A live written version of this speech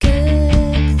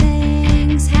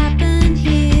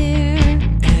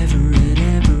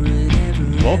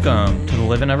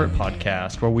Live in Everett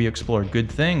podcast, where we explore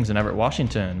good things in Everett,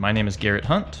 Washington. My name is Garrett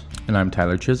Hunt. And I'm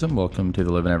Tyler Chisholm. Welcome to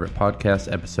the Live in Everett podcast,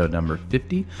 episode number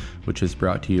 50, which is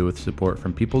brought to you with support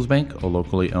from People's Bank, a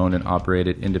locally owned and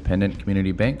operated independent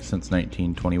community bank since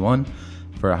 1921.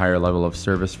 For a higher level of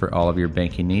service for all of your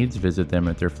banking needs, visit them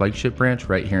at their flagship branch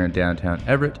right here in downtown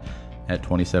Everett at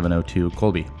 2702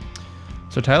 Colby.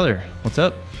 So Tyler, what's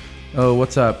up? Oh,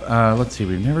 what's up? Let's see.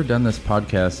 We've never done this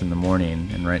podcast in the morning,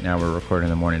 and right now we're recording in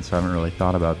the morning, so I haven't really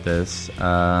thought about this.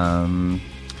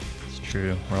 It's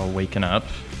true. We're all waking up.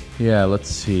 Yeah, let's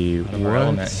see.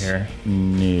 What's here?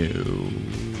 New?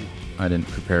 I didn't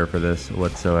prepare for this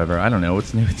whatsoever. I don't know.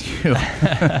 What's new with you?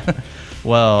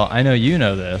 Well, I know you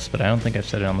know this, but I don't think I've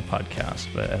said it on the podcast.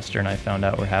 But Esther and I found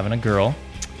out we're having a girl.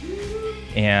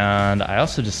 And I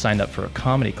also just signed up for a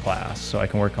comedy class so I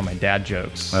can work on my dad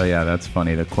jokes. Oh, yeah, that's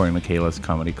funny. The Corey Michaelis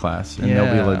comedy class. And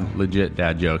they'll be legit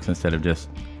dad jokes instead of just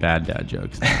bad dad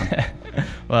jokes now.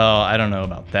 Well, I don't know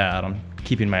about that. I'm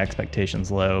keeping my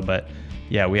expectations low. But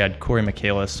yeah, we had Corey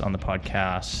Michaelis on the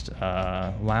podcast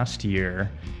last year.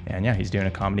 And yeah, he's doing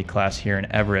a comedy class here in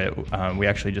Everett. We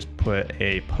actually just put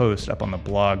a post up on the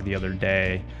blog the other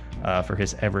day for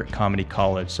his Everett Comedy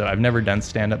College. So I've never done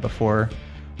stand-up before.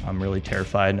 I'm really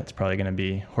terrified, and it's probably going to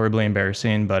be horribly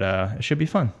embarrassing, but it should be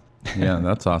fun. Yeah,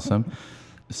 that's awesome.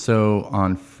 So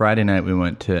on Friday night, we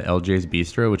went to LJ's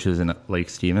Bistro, which is in Lake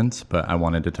Stevens, but I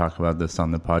wanted to talk about this on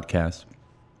the podcast.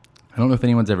 I don't know if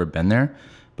anyone's ever been there,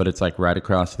 but it's like right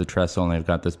across the trestle, and they've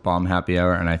got this bomb happy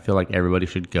hour, and I feel like everybody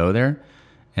should go there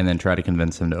and then try to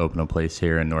convince them to open a place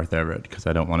here in North Everett, because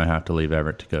I don't want to have to leave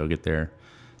Everett to go get their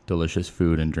delicious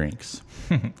food and drinks.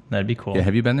 That'd be cool. Yeah,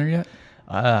 have you been there yet?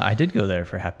 I did go there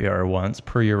for happy hour once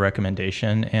per your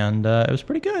recommendation, and it was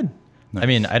pretty good. Nice. I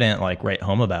mean, I didn't write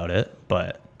home about it,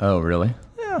 but... Oh, really?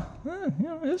 Yeah,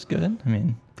 it was good. I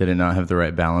mean... Did it not have the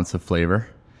right balance of flavor?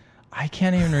 I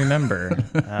can't even remember.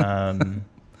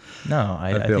 No,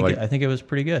 I think it was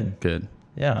pretty good. Good.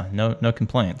 Yeah, no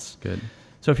complaints. Good.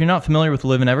 So if you're not familiar with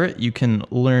Live in Everett, you can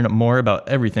learn more about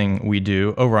everything we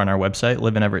do over on our website,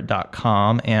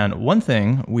 liveineverett.com. And one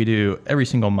thing we do every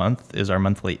single month is our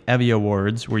monthly Evie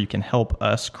Awards, where you can help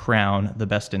us crown the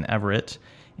best in Everett.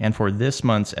 And for this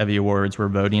month's Evie Awards, we're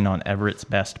voting on Everett's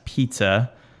best pizza.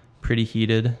 Pretty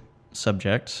heated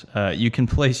subject. You can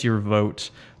place your vote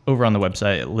over on the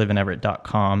website at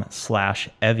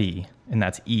liveineverett.com/Evie. And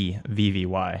that's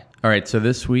EVVY. All right, so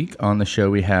this week on the show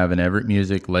we have an Everett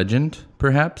music legend,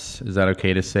 perhaps. Is that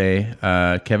okay to say?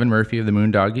 Kevin Murphy of the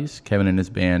Moondoggies. Kevin and his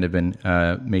band have been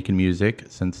making music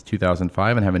since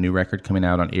 2005 and have a new record coming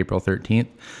out on April 13th.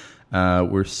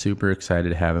 We're super excited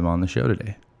to have him on the show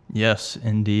today. Yes,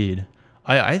 indeed.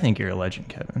 I think you're a legend,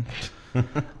 Kevin.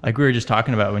 Like we were just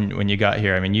talking about when you got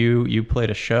here. I mean, you played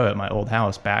a show at my old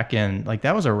house back in,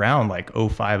 that was around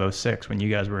 05, 06 when you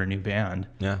guys were a new band.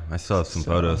 Yeah, I still have some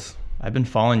photos. I've been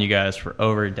following you guys for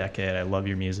over a decade. I love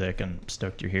your music and I'm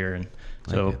stoked you're here. And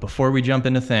so before we jump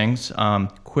into things,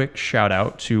 quick shout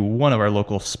out to one of our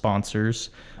local sponsors,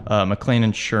 McLean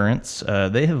Insurance.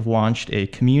 They have launched a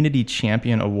Community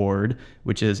Champion Award,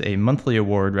 which is a monthly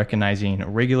award recognizing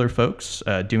regular folks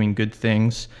doing good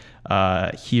things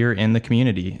here in the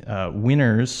community.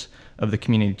 Winners of the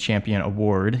Community Champion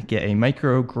Award get a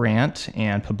micro grant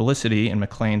and publicity in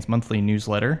McLean's monthly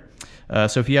newsletter.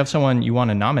 So if you have someone you want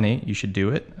to nominate, you should do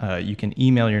it. You can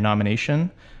email your nomination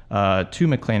to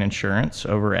McLean Insurance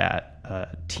over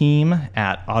at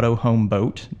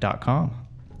team@autohomeboat.com.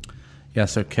 Yeah,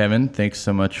 so Kevin, thanks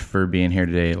so much for being here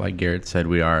today. Like Garrett said,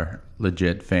 we are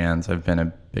legit fans. I've been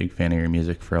a big fan of your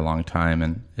music for a long time,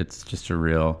 and it's just a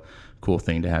real cool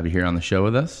thing to have you here on the show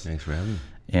with us. Thanks for having me.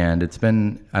 And it's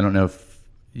been, I don't know if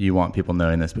you want people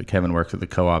knowing this, but Kevin works at the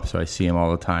co-op, so I see him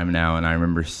all the time now. And I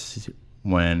remember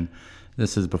when,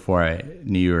 this is before I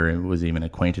knew you or was even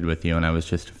acquainted with you, and I was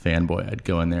just a fanboy. I'd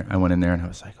go in there, I went in there and I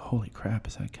was like, holy crap,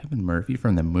 is that Kevin Murphy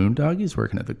from the Moondoggies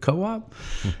working at the co-op?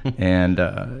 And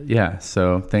yeah,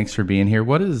 so thanks for being here.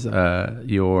 What is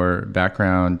your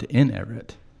background in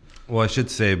Everett? Well, I should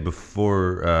say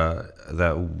before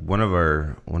that one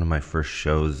of my first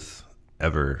shows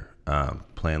ever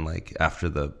playing after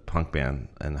the punk band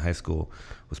in high school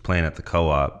was playing at the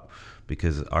co-op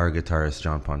because our guitarist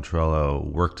John Pontrello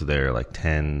worked there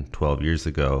 10, 12 years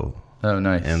ago. Oh,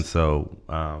 nice. And so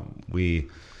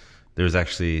there's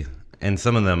actually, and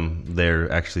some of them there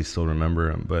actually still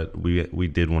remember him, but we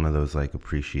did one of those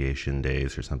appreciation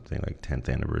days or something 10th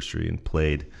anniversary and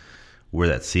played where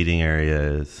that seating area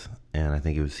is. And I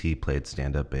think he played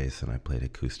stand-up bass and I played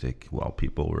acoustic while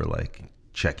people were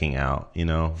checking out, doing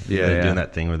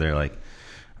that thing where they're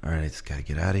all right, I just got to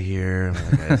get out of here.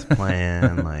 The guy's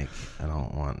playing. Like, I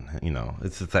don't want,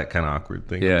 it's that kind of awkward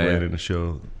thing playing in a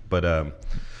show. But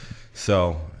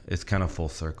so it's kind of full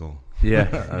circle.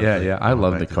 Yeah. I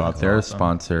love the Co-op. They're a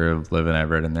sponsor of Live in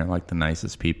Everett, and they're like the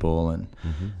nicest people. And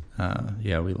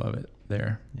we love it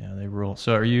there. Yeah, they rule.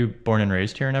 So are you born and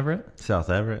raised here in Everett? South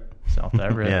Everett.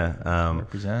 Yeah.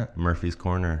 Represent. Murphy's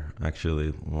Corner,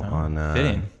 actually, on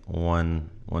fitting.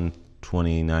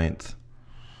 129th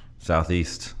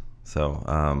Southeast. So,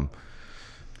 I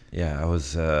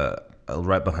was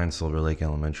right behind Silver Lake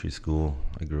Elementary School.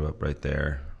 I grew up right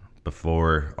there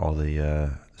before all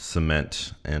the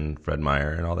cement and Fred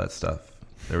Meyer and all that stuff.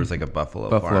 There was like a Buffalo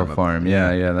Farm.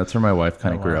 Yeah. That's where my wife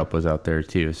kind of grew up, was out there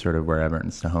too, sort of where Everett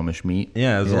and Snohomish meet.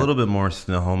 Yeah, it was a little bit more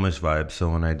Snohomish vibe. So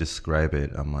when I describe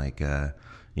it, I'm like,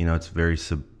 it's very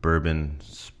suburban,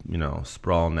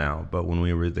 sprawl now. But when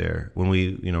we were there, when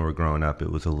we, were growing up,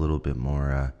 it was a little bit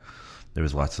more, there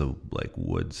was lots of like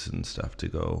woods and stuff to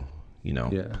go,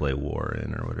 play war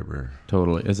in or whatever.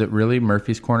 Totally. Is it really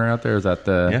Murphy's Corner out there? Is that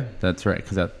that's right.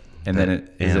 Cause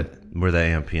where the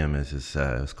AMPM is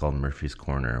it's called Murphy's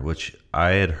Corner, which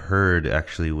I had heard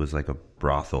actually was like a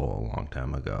brothel a long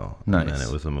time ago. Nice. And then it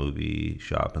was a movie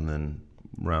shop. And then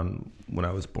around when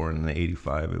I was born in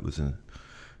 '85, it was an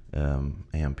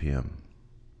AMPM.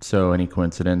 So any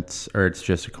coincidence, or it's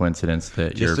just a coincidence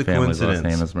that your family's last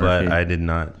name is Murphy? But I did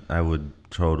not. I would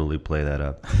totally play that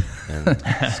up in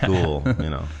school,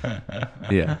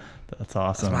 Yeah. That's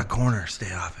awesome. That's my corner.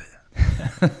 Stay off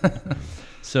it.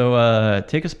 So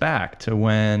take us back to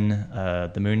when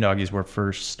the Moondoggies were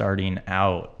first starting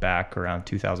out back around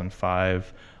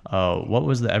 2005. What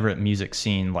was the Everett music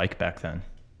scene like back then?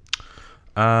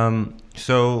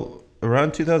 So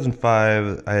around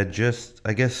 2005,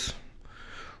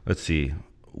 let's see,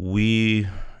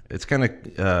 it's kind of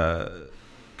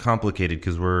complicated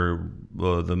because the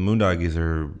Moondoggies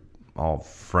are all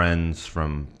friends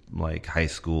from like high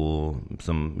school,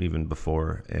 some even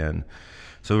before, and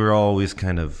so we were always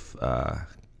kind of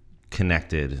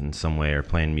connected in some way or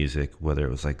playing music, whether it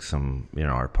was like some,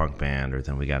 our punk band, or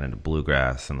then we got into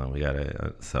bluegrass, and then we got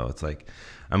so it's like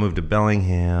I moved to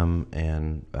Bellingham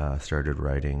and started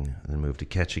writing, and then moved to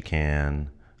Ketchikan,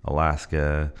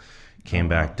 Alaska, came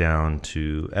back down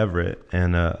to Everett,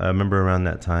 and I remember around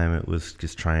that time it was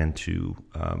just trying to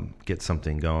get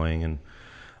something going, and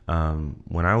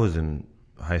when I was in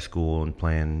high school and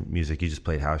playing music, you just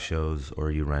played house shows or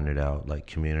you rented out like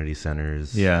community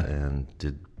centers and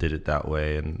did it that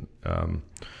way, and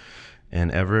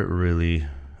Everett really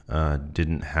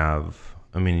didn't have,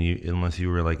 unless you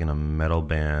were like in a metal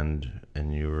band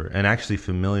and actually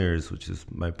Familiars, which is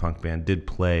my punk band, did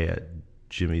play at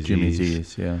Jimmy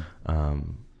Z's,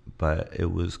 but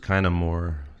it was kind of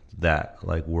more that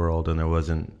like world, and there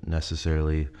wasn't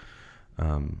necessarily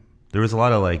there was a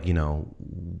lot of like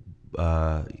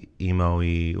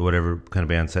emo-y, whatever kind of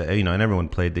bands that, and everyone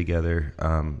played together,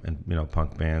 and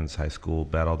punk bands, high school,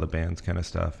 battle the bands kind of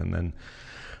stuff. And then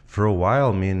for a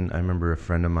while, I remember a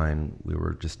friend of mine, we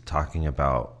were just talking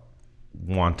about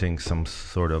wanting some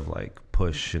sort of like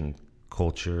push and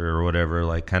culture or whatever,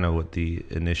 like kind of what the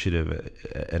initiative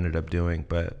ended up doing.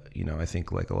 But I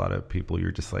think like a lot of people,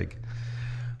 you're just like,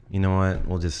 you know what,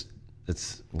 we'll just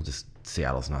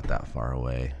Seattle's not that far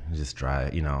away. Just try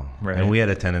it, Right. And we had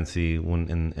a tendency when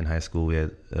in high school, we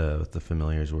had with the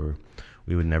Familiars, where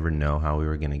we would never know how we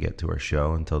were going to get to our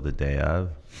show until the day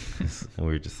of. And we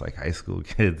were just like high school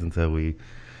kids, and so we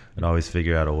would always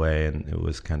figure out a way. And it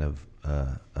was kind of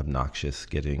obnoxious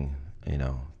getting,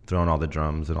 throwing all the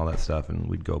drums and all that stuff, and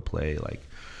we'd go play like,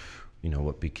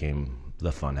 what became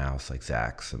the Fun House, like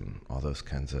Zach's and all those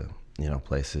kinds of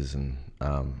places,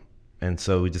 and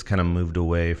so we just kind of moved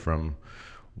away from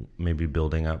maybe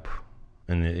building up,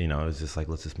 and it was just like,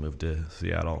 let's just move to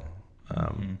Seattle,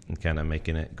 and kind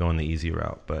of going the easy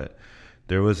route. But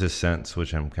there was this sense,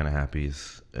 which I'm kind of happy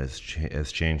has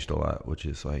changed a lot, which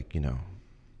is like,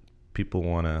 people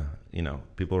want to,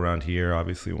 people around here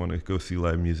obviously want to go see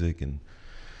live music, and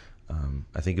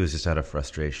I think it was just out of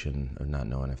frustration of not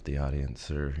knowing if the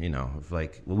audience, or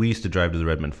we used to drive to the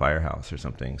Redmond Firehouse or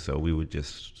something, so we would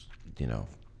just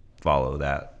follow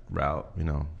that route,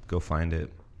 go find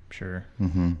it. Sure.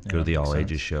 Mm-hmm. Go to the all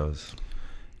ages shows.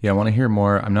 Yeah, I want to hear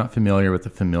more. I'm not familiar with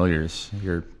the Familiars,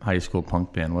 your high school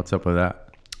punk band. What's up with that?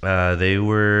 They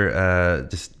were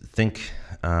just think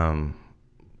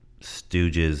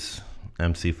Stooges,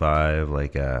 MC5.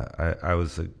 Like I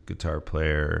was a guitar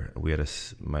player. We had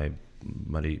my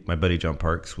buddy John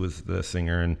Parks was the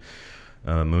singer, and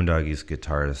Moondoggies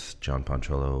guitarist John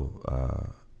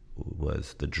Poncholo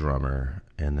was the drummer,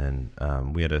 and then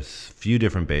we had a few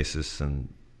different bassists,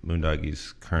 and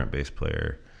Moondoggy's current bass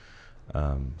player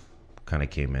kind of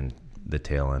came in the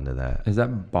tail end of that. Is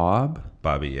that Bob?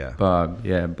 Bobby, yeah.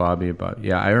 Bobby.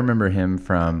 Yeah, I remember him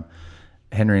from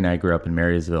Henry and I grew up in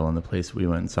Marysville, and the place we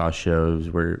went and saw shows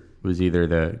was either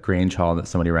the Grange Hall that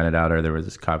somebody rented out, or there was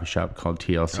this coffee shop called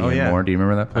TLC and More. Do you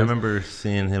remember that place? I remember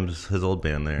seeing his old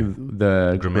band there.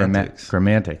 The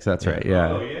Grammatics, that's right. Yeah.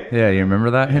 Oh, yeah. Yeah, you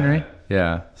remember that, Henry?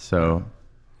 Yeah. So,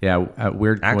 yeah,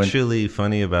 weird. Actually,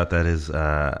 funny about that is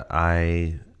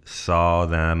I saw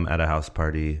them at a house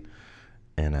party,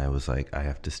 and I was like, I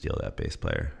have to steal that bass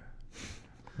player.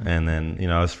 And then,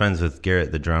 I was friends with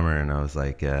Garrett, the drummer, and I was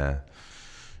like, I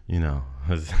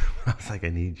was like, I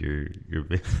need your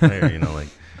bass player, like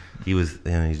he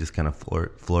just kind of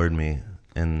floored me.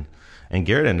 And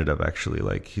Garrett ended up actually,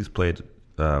 like, he played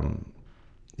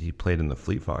in the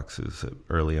Fleet Foxes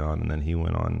early on, and then he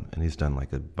went on and he's done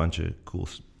like a bunch of cool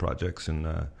projects. And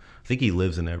I think he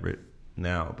lives in Everett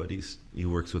now, but he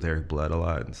works with Eric Blood a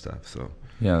lot and stuff. So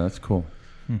yeah, that's cool.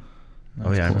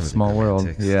 That's cool. Small world.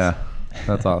 Yeah,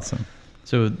 that's awesome.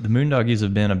 So the Moondoggies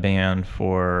have been a band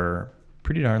for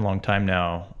pretty darn long time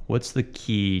now. What's the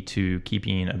key to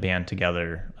keeping a band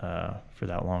together for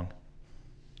that long?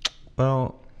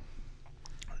 Well,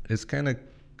 it's kind of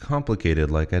complicated.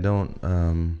 Like, I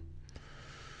don't.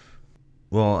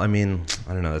 Well, I mean,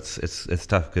 I don't know. It's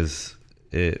tough because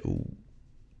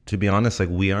to be honest, like,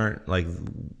 we aren't, like,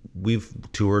 we've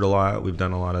toured a lot, we've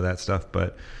done a lot of that stuff,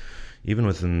 but even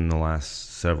within the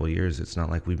last several years, it's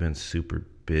not like we've been super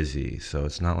busy. So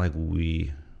it's not like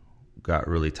we got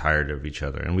really tired of each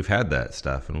other, and we've had that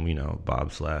stuff, and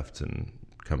Bob's left and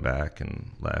come back and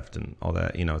left and all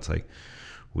that. It's like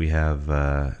we have.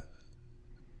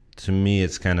 To me,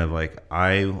 it's kind of like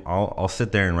I'll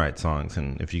sit there and write songs,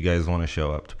 and if you guys want to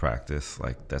show up to practice,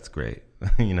 like, that's great,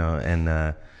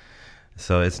 And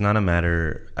so it's not a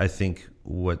matter. I think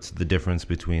what's the difference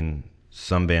between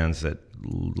some bands that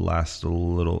last a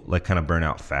little, like, kind of burn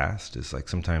out fast, is like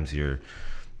sometimes you're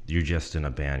just in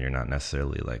a band, you're not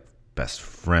necessarily like best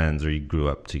friends, or you grew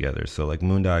up together. So like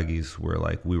Moondoggies were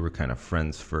like, we were kind of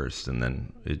friends first, and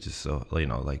then it just, so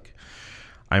like,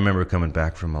 I remember coming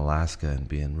back from Alaska and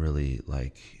being really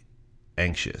like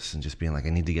anxious and just being like, I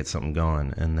need to get something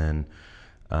going. And then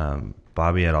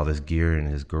Bobby had all this gear in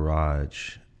his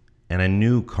garage, and I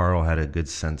knew Carl had a good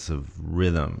sense of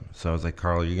rhythm. So I was like,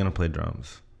 Carl, you're going to play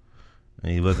drums.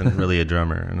 And he wasn't really a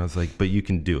drummer. And I was like, but you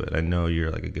can do it. I know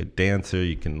you're like a good dancer.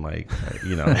 You can, like,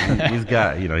 he's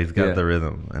got the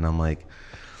rhythm. And I'm like,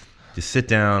 just sit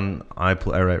down. I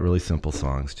write really simple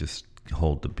songs. Just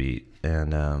hold the beat.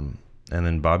 And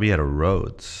then Bobby had a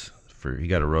Rhodes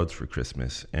for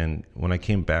Christmas. And when I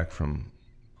came back from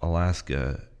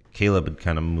Alaska, Caleb had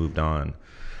kind of moved on.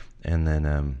 And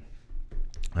then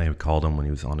I called him when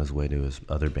he was on his way to his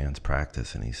other band's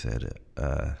practice, and he said,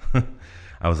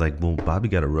 I was like, well, Bobby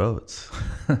got a Rhodes.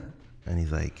 And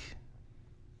he's like,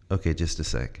 okay, just a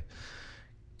sec.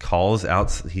 Calls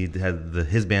out,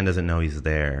 his band doesn't know he's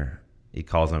there. He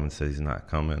calls him and says he's not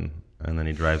coming. And then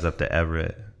he drives up to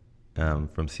Everett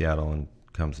from Seattle and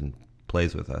comes and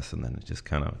plays with us. And then it just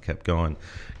kind of kept going.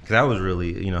 Because I was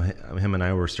really, him and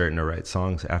I were starting to write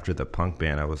songs after the punk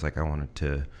band. I was like, I wanted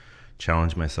to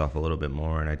challenge myself a little bit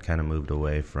more. And I'd kind of moved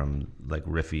away from like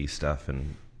riffy stuff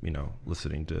and,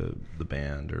 listening to the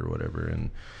band or whatever.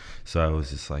 And so I was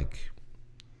just like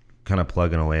kind of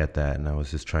plugging away at that. And I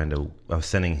was just I was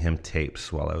sending him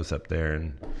tapes while I was up there.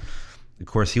 And of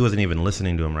course he wasn't even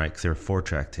listening to them, right? Because they were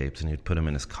 4-track tapes, and he'd put them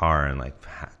in his car, and like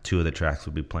 2 of the tracks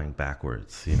would be playing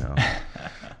backwards,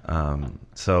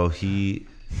 So he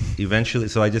eventually,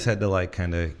 so I just had to like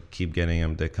kind of keep getting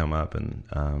him to come up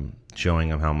and showing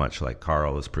him how much like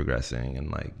Carl was progressing,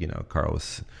 and like, Carl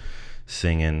was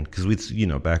singing, because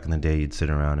we'd, back in the day, you'd sit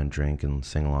around and drink and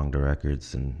sing along to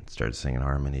records and start singing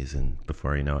harmonies, and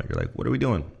before you know it, you're like, what are we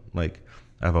doing? Like,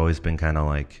 I've always been kind of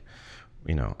like,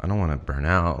 I don't want to burn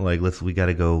out. Like, we got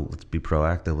to go, let's be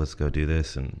proactive. Let's go do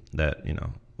this. And that,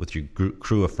 with your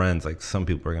crew of friends, like, some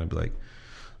people are going to be like,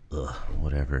 ugh,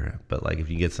 whatever. But like, if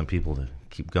you get some people to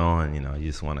keep going, you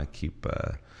just want to keep,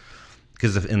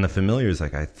 because in the Familiars,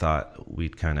 like, I thought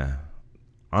we'd kind of,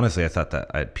 honestly, I thought that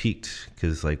I'd peaked,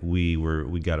 because like we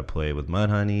got to play with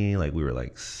Mudhoney. Like, we were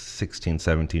like 16,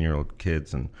 17-year-old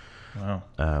kids. And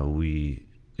wow. We,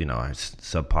 I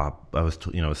Sub Pop, I was,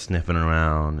 sniffing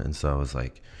around. And so I was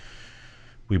like,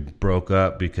 we broke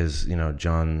up because,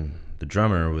 John, the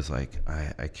drummer, was like,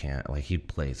 I can't, like, he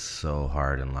played so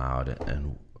hard and loud,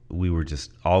 and we were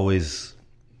just always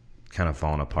kind of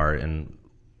falling apart. And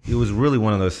it was really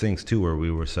one of those things too, where we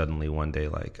were suddenly one day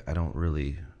like,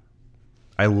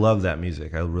 I love that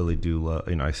music. I really do love,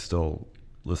 I still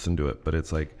listened to it, but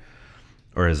it's like,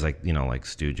 or as like, you know, like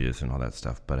Stooges and all that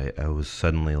stuff. But I was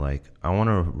suddenly like, I want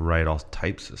to write all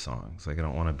types of songs. Like, I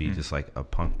don't want to be just like a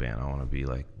punk band. I want to be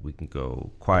like, we can go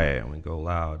quiet and we can go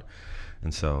loud.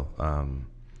 And so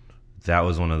that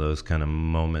was one of those kind of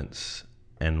moments.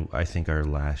 And I think our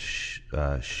last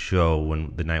show,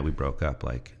 when the night we broke up,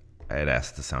 like, I had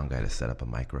asked the sound guy to set up a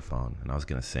microphone and I was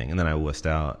going to sing. And then I wussed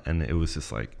out, and it was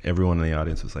just like, everyone in the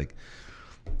audience was like,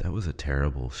 that was a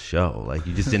terrible show. Like,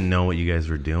 you just didn't know what you guys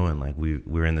were doing. Like, we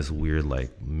were in this weird,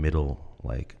 like, middle,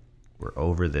 like, we're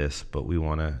over this, but we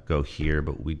want to go here,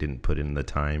 but we didn't put in the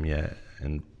time yet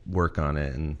and work on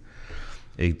it. And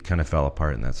it kind of fell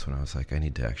apart. And that's when I was like, I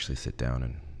need to actually sit down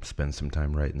and spend some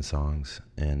time writing songs.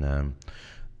 And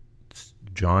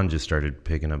John just started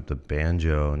picking up the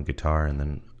banjo and guitar, and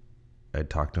then I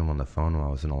talked to him on the phone while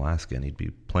I was in Alaska, and he'd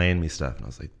be playing me stuff, and I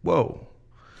was like, whoa.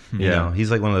 You know, he's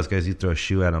like one of those guys, you throw a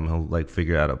shoe at him, he'll like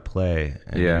figure out how to play.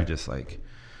 And you're just like,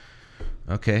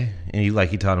 okay. And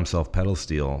he taught himself pedal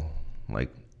steel like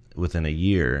within a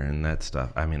year and that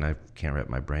stuff. I mean, I can't wrap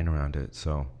my brain around it.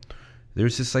 So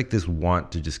there's just like this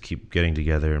want to just keep getting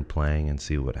together and playing and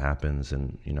see what happens,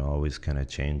 and, you know, always kind of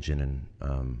changing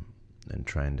and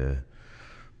trying to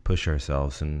push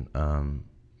ourselves. And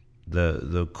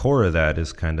the core of that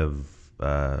is kind of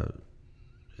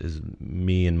is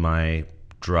me and my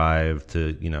drive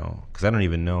to, you know, because I don't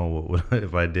even know what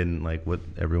if I didn't, like, what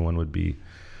everyone would be,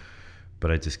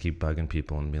 but I just keep bugging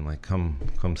people and being like, come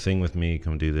sing with me,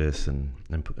 come do this, and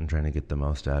trying to get the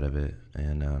most out of it.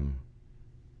 And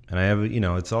I have, you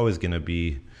know, it's always going to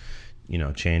be, you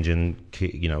know, changing.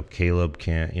 You know, Caleb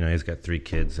can't, you know, he's got 3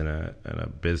 kids and a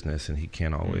business, and he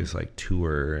can't always like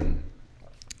tour, and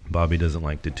Bobby doesn't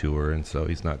like to tour, and so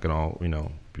he's not gonna, you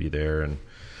know, be there and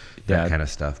that kind of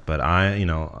stuff. But I, you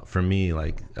know, for me,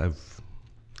 like,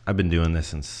 I've been doing this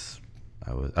since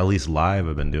I was, at least live,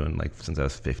 I've been doing like since I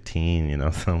was 15, you know.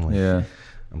 So I'm like,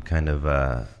 I'm kind of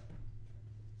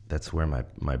that's where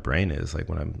my brain is, like,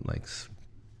 when I'm like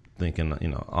thinking, you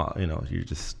know, you're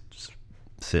just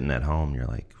sitting at home, you're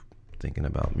like thinking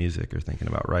about music or thinking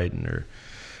about writing, or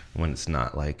when it's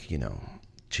not like, you know,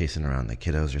 chasing around the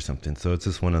kiddos or something. So it's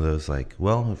just one of those like,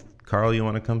 well, if Carl, you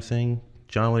want to come sing?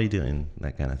 John, what are you doing?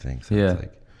 That kind of thing. So it's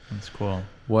like, that's cool.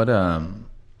 What's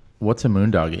a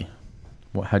Moondoggie?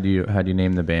 How do you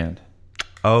name the band?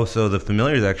 Oh, so the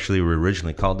Familiars actually were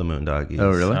originally called the Moondoggies.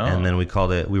 Oh, really? And then we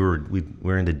called it, we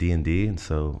were into D&D, and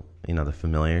so, you know, the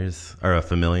Familiars, or a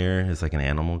familiar is like an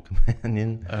animal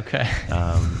companion. Okay.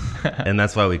 And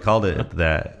that's why we called it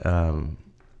that.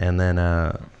 And then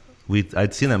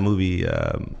I'd seen that movie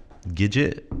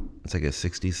Gidget. It's like a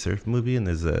 60s surf movie, and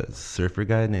there's a surfer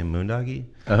guy named Moondoggie.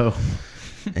 Oh.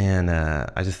 And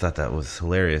I just thought that was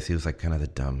hilarious. He was like kind of the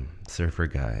dumb surfer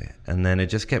guy. And then it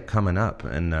just kept coming up.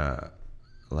 And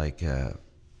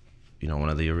you know, one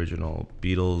of the original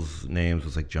Beatles names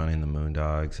was like Johnny and the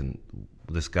Moondogs. And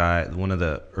this guy, one of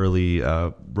the early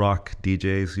rock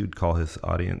DJs, he would call his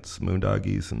audience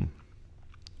Moondoggies. And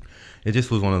it just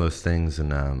was one of those things.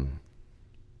 And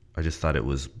I just thought it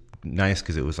was nice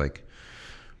because it was like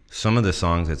some of the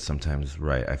songs that sometimes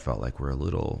I felt like were a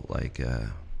little like,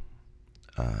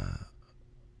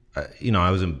 you know, I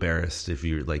was embarrassed if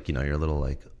you're like, you know, you're a little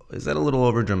like, is that a little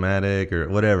over dramatic or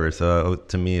whatever? So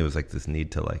to me, it was like this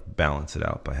need to like balance it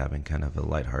out by having kind of a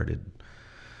lighthearted,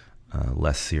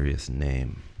 less serious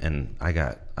name. And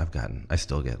I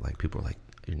still get like, people are like,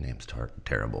 your name's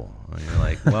terrible. And you're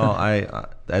like, well,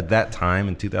 at that time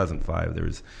in 2005, there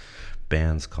was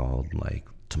bands called like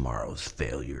Tomorrow's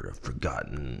Failure of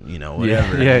Forgotten, you know,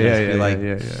 whatever.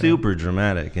 Yeah. Super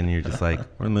dramatic. And you're just like,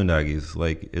 we're the Moondoggies.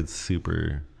 Like, it's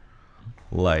super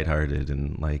lighthearted,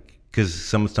 and like, because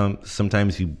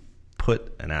sometimes you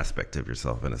put an aspect of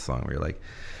yourself in a song where you're like,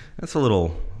 that's a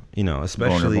little, you know,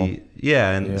 especially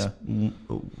vulnerable. And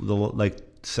the like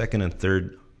second and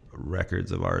third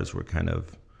records of ours were kind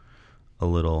of a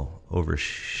little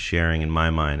oversharing in my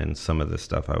mind, and some of the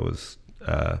stuff I was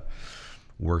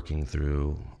working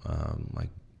through, like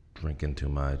drinking too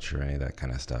much or any of that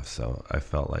kind of stuff. So I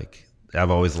felt like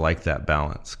I've always liked that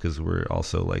balance, because we're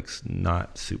also like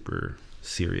not super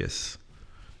serious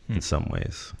in some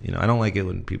ways. You know, I don't like it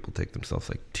when people take themselves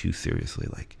like too seriously,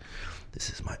 like, this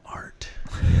is my art.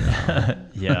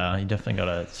 Yeah, you definitely got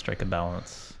to strike a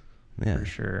balance for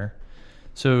sure.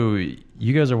 So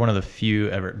you guys are one of the few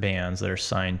Everett bands that are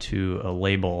signed to a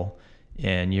label,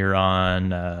 and you're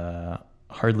on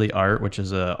Hardly Art, which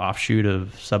is an offshoot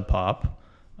of Sub Pop.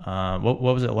 What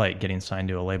was it like getting signed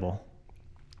to a label?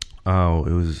 Oh,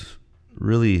 it was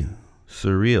really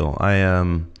surreal.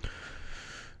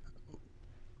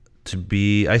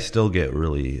 I still get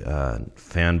really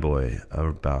fanboy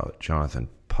about Jonathan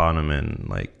Poneman,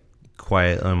 like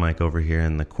quiet. I'm like over here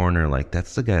in the corner, like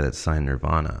that's the guy that signed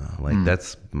Nirvana. Like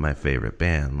that's my favorite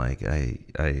band. Like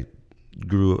I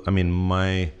grew. I mean,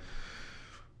 my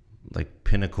like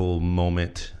pinnacle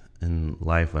moment in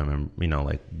life. I remember,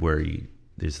 like where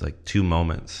there's like two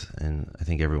moments, and I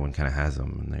think everyone kind of has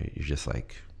them, and you're just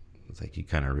like, it's like you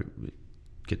kind of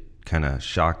get kind of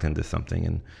shocked into something.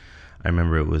 And I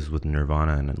remember it was with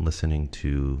Nirvana and listening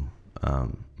to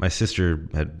my sister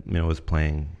was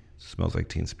playing Smells Like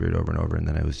Teen Spirit over and over, and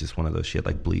then it was just one of those, she had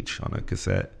like Bleach on a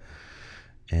cassette,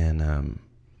 and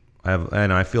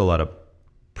I feel a lot of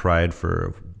pride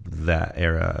for that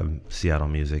era of Seattle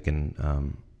music,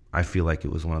 and I feel like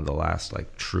it was one of the last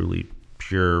like truly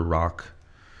pure rock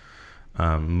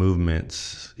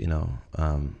movements.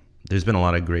 There's been a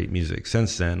lot of great music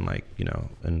since then, like,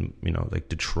 like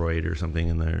Detroit or something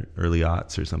in the early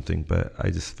aughts or something. But I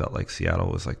just felt like Seattle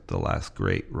was like the last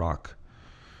great rock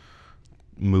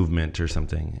movement or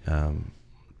something,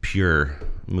 pure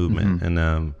movement. Mm-hmm.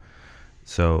 And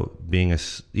so being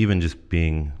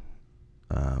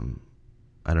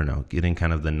I don't know, getting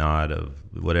kind of the nod of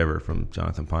whatever from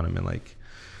Jonathan Poneman, like,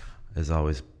 has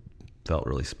always felt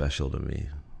really special to me.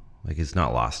 Like, it's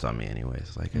not lost on me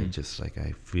anyways. Like,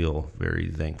 I feel very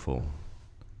thankful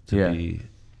to be,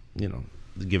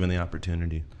 given the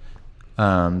opportunity.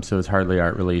 So it's Hardly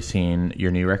Art releasing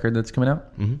your new record that's coming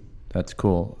out? Mm-hmm. That's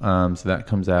cool. So that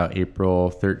comes out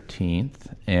April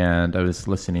 13th, and I was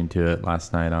listening to it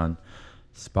last night on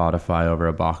Spotify over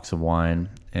a box of wine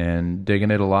and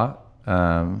digging it a lot.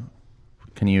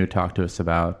 Can you talk to us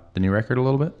about the new record a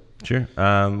little bit? Sure.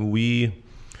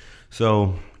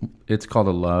 So it's called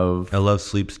I Love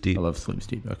Sleeps Deep. I Love Sleeps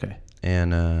Deep. Okay.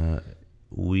 And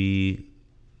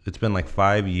it's been like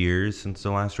 5 years since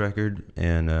the last record,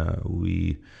 and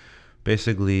we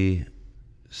basically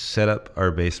set up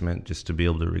our basement just to be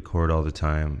able to record all the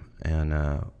time, and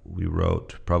we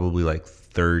wrote probably like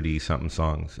 30 something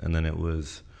songs, and then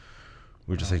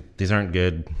we're just like, these aren't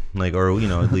good, like, or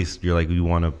at least you're like, you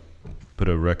want to put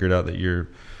a record out that you're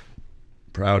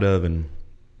proud of. And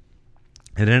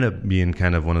it ended up being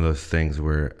kind of one of those things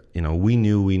where, we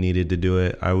knew we needed to do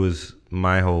it.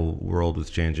 My whole world was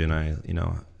changing. I,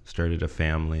 started a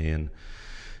family and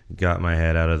got my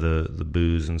head out of the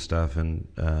booze and stuff, and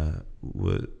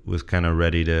was kind of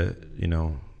ready to,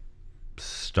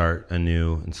 start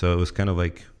anew. And so it was kind of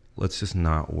like, let's just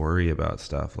not worry about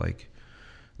stuff. Like,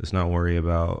 let's not worry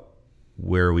about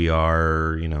where we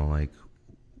are, like,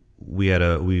 we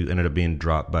ended up being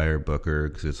dropped by our booker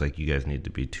because it's like, you guys need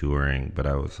to be touring. But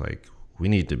I was like, we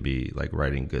need to be like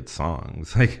writing good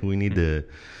songs. Like, we need to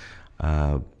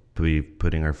be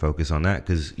putting our focus on that,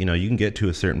 because you can get to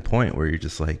a certain point where you're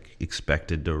just like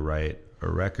expected to write a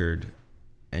record,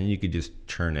 and you could just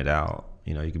churn it out.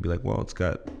 You could be like, well,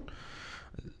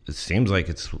 it seems like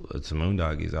it's a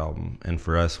Moondoggies album, and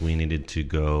for us, we needed to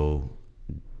go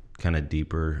kind of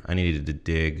deeper. I needed to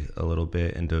dig a little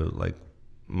bit into like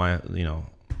my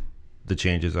the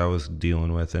changes I was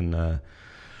dealing with, and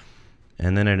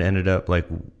then it ended up like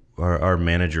our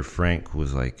manager Frank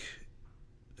was like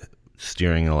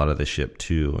steering a lot of the ship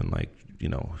too, and like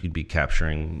he'd be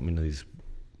capturing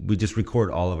we just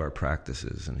record all of our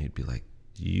practices, and he'd be like,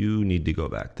 you need to go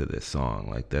back to this song,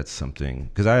 like that's something,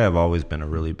 because I have always been a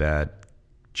really bad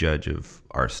judge of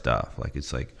our stuff. Like,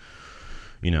 it's like,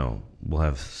 we'll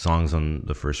have songs on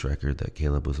the first record that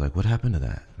Caleb was like, what happened to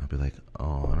that? And I'll be like,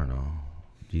 oh, I don't know.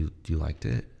 Do you liked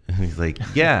it? And he's like,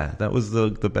 yeah, that was the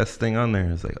best thing on there.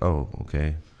 It's like, oh,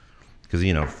 okay. Because,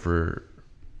 for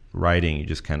writing, you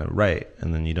just kind of write,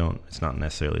 and then it's not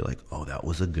necessarily like, oh, that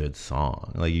was a good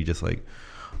song. Like, you just like,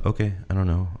 okay, I don't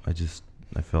know. I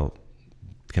felt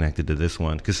connected to this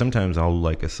one. Because sometimes I'll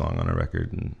like a song on a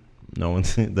record, and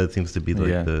that seems to be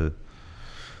like the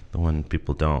one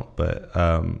people don't. But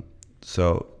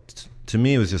so to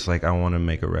me, it was just like, I want to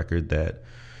make a record that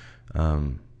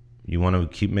you want to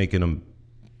keep making them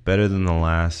better than the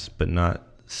last, but not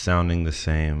sounding the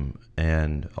same.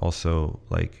 And also,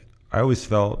 like, I always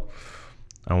felt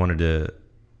I wanted to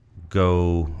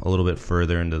go a little bit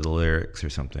further into the lyrics or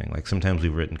something. Like, sometimes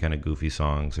we've written kind of goofy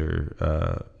songs,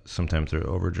 or sometimes they're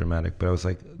over dramatic, but I was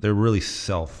like, they're really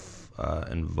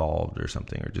involved or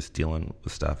something, or just dealing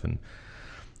with stuff. And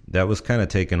that was kind of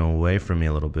taken away from me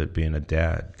a little bit being a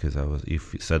dad, because you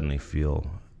suddenly feel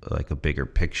like a bigger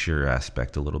picture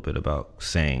aspect a little bit about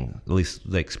saying, at least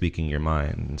like speaking your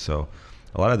mind. And so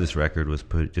a lot of this record was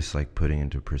putting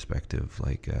into perspective,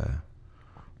 like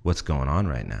what's going on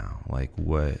right now, like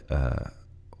where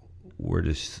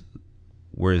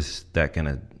is that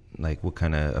gonna, like what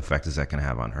kind of effect is that going to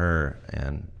have on her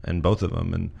and both of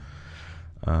them. And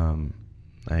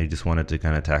I just wanted to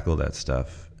kind of tackle that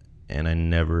stuff. And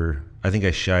I think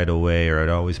I shied away, or I'd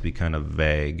always be kind of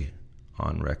vague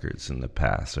on records in the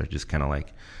past, or just kind of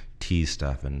like tease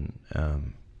stuff. And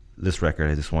this record,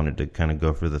 I just wanted to kind of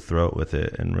go for the throat with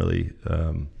it, and really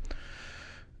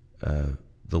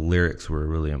the lyrics were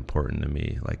really important to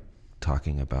me, like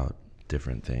talking about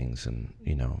different things and,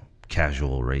 you know,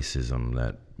 casual racism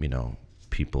that, you know,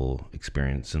 people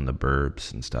experience in the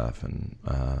burbs and stuff. And,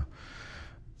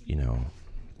 you know,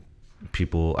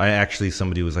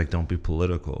 somebody was like, don't be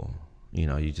political. You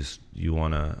know, you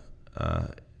want to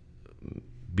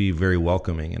be very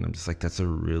welcoming. And I'm just like, that's a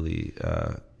really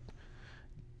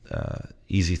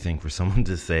easy thing for someone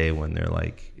to say when they're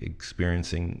like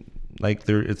experiencing, like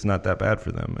it's not that bad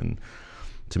for them. And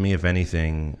to me, if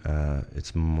anything,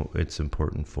 it's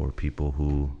important for people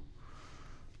who,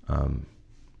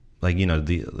 like, you know,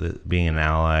 the being an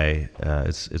ally,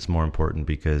 it's more important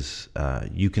because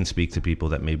you can speak to people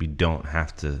that maybe don't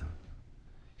have to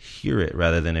hear it,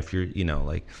 rather than if you're, you know,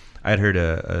 like I'd heard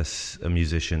a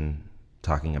musician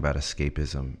talking about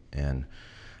escapism and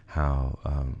how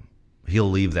he'll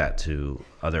leave that to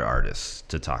other artists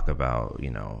to talk about, you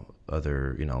know,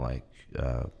 other, you know, like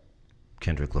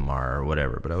Kendrick Lamar or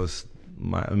whatever. But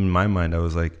in my mind, I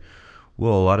was like,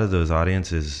 well, a lot of those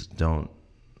audiences don't,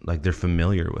 like, they're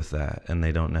familiar with that, and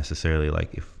they don't necessarily,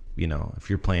 like, if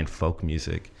you're playing folk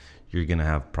music, you're going to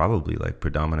have probably like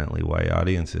predominantly white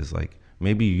audiences. Like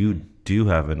maybe you do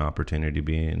have an opportunity to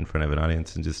be in front of an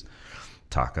audience and just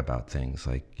talk about things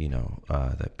like, you know,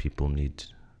 that people need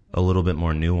a little bit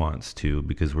more nuance to,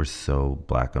 because we're so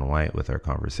black and white with our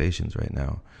conversations right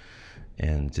now.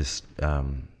 And just,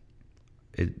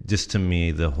 to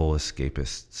me, the whole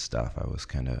escapist stuff, I was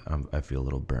kind of, I feel a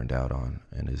little burned out on,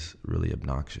 and is really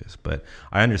obnoxious. But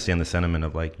I understand the sentiment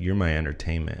of like, you're my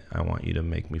entertainment. I want you to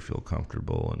make me feel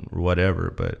comfortable and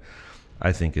whatever. But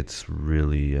I think it's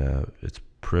really, it's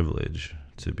privilege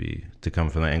to come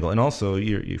from that angle. And also,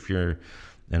 if you're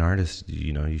an artist,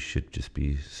 you know, you should just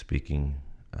be speaking,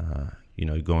 you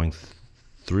know, going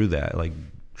through that, like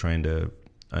trying to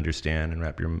understand and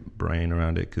wrap your brain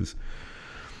around it. Because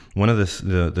one of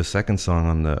the second song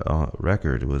on the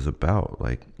record was about,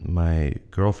 like, my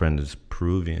girlfriend is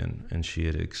Peruvian, and she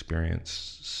had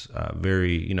experienced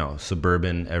very, you know,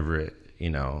 suburban Everett, you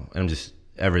know,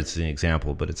 Everett's an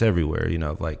example, but it's everywhere, you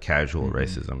know, like casual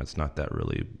racism. It's not that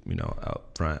really, you know, out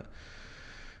front.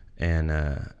 And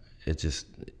it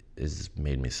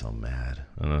made me so mad.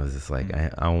 And I was just like,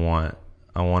 I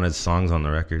wanted songs on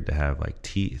the record to have like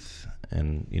teeth.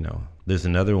 And, you know, there's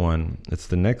another one. It's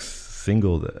the next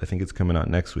single that I think it's coming out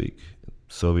next week,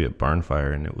 Soviet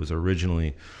Barnfire. And it was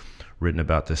originally written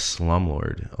about this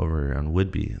slumlord over on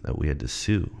Whidbey that we had to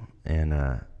sue. And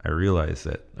I realized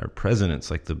that our president's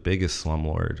like the biggest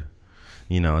slumlord.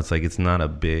 You know, it's like, it's not a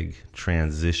big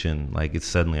transition. Like, it's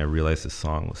suddenly I realized the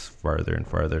song was farther and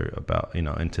farther about, you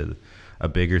know, into a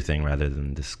bigger thing, rather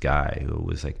than this guy who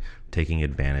was like taking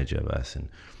advantage of us and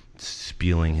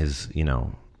spewing his, you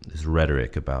know, his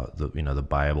rhetoric about the, you know, the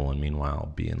Bible, and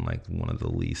meanwhile being like one of the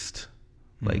least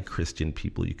like Christian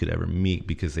people you could ever meet,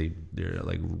 because they're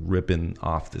like ripping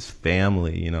off this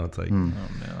family, you know. It's like, oh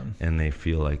man, and they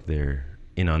feel like they're,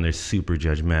 you know, and they're super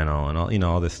judgmental and all, you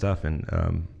know, all this stuff.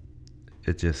 And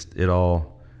it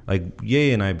all, like,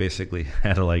 Ye and I basically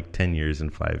had like 10 years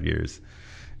and 5 years,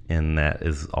 and that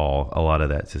is all, a lot of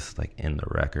that's just like in the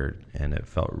record, and it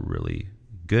felt really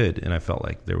good. And I felt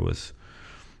like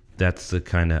that's the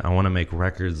kind of, I want to make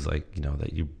records like, you know,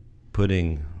 that you're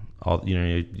putting all, you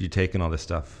know, you're taking all this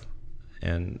stuff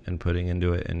and putting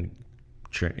into it, and,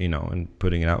 you know, and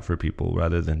putting it out for people,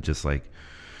 rather than just like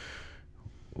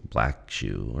Black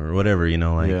Shoe or whatever, you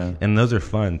know, like, yeah. And those are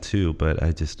fun too, but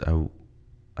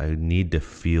I need to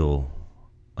feel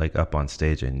like up on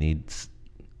stage. I need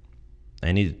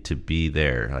to be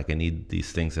there. Like, I need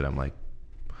these things that I'm like,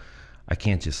 I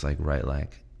can't just like write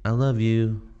like, I love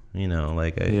you, you know,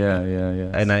 like, yeah.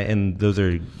 And those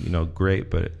are, you know, great,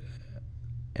 but,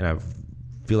 and I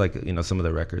feel like, you know, some of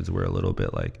the records were a little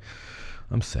bit like,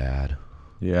 I'm sad.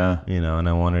 Yeah. You know, and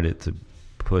I wanted it to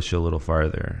push a little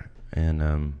farther.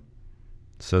 And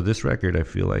so this record, I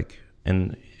feel like,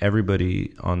 and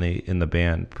everybody in the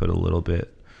band put a little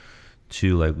bit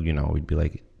to, like, you know, we'd be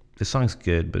like, this song's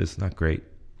good, but it's not great.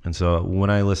 And so when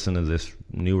I listen to this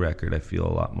new record, I feel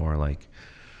a lot more like,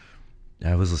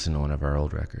 I was listening to one of our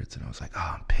old records, and I was like,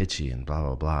 oh, I'm pitchy and blah,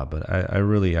 blah, blah. But I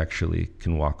really actually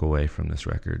can walk away from this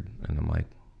record, and I'm like,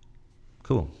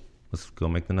 cool. let's go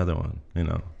make another one, you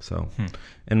know. So,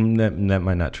 and that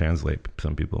might not translate.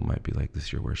 Some people might be like, "This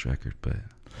is your worst record," but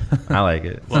I like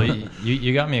it. Well,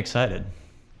 you got me excited.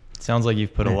 It sounds like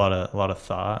you've put a lot of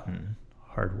thought and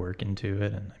hard work into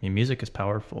it, and I mean, music is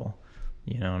powerful,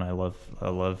 you know. And I love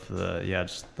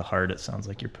just the heart. It sounds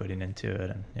like you're putting into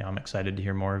it, and I'm excited to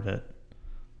hear more of it.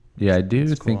 Yeah, I do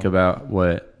It's think cool. about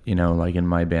what, you know, like in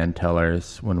my band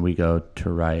Tellers, when we go to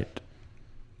write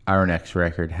our next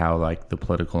record, how like the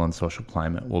political and social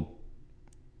climate will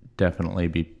definitely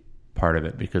be part of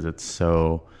it, because it's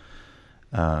so,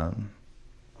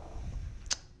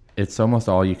 it's almost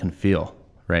all you can feel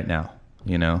right now,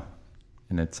 you know,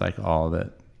 and it's like all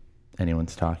that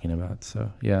anyone's talking about. So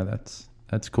yeah, that's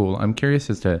cool. I'm curious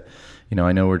as to, you know,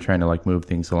 I know we're trying to like move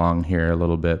things along here a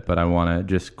little bit, but I want to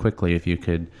just quickly, if you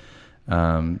could,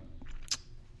 how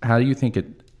do you think it,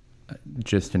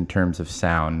 just in terms of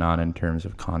sound, not in terms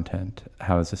of content,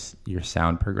 how has your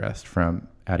sound progressed from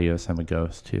Adios I'm a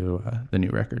Ghost to the new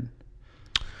record?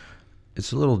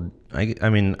 It's a little, I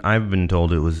mean, I've been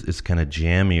told it's kind of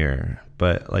jammier,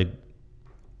 but like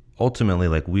ultimately,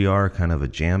 like we are kind of a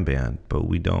jam band, but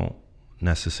we don't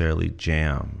necessarily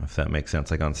jam, if that makes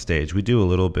sense. Like on stage, we do a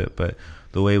little bit, but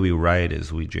the way we write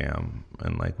is we jam,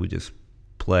 and like we just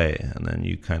play, and then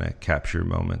you kind of capture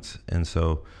moments. And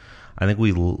so I think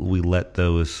we let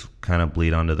those kind of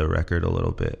bleed onto the record a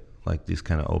little bit, like these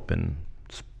kind of open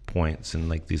points and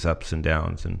like these ups and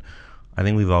downs. And I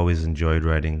think we've always enjoyed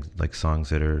writing like songs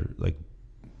that are like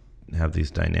have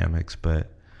these dynamics,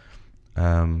 but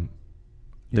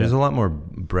there's a lot more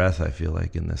breath, I feel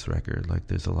like, in this record. Like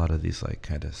there's a lot of these like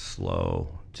kind of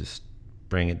slow, just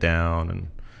bring it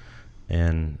down,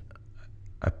 and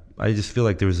I just feel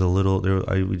like there was a little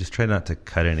we just try not to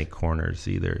cut any corners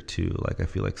either too. Like I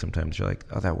feel like sometimes you're like,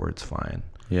 oh, that word's fine.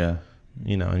 Yeah.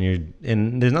 You know,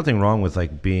 and there's nothing wrong with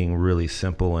like being really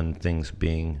simple and things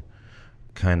being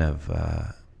kind of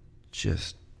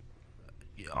just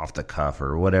off the cuff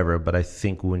or whatever. But I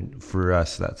think for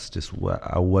us, that's just what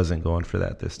I wasn't going for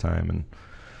that this time.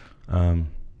 And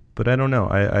but I don't know.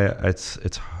 It's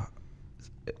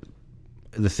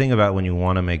the thing about when you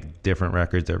want to make different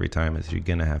records every time is you're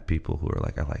gonna have people who are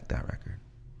like, I like that record.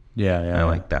 Yeah. I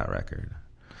like that record.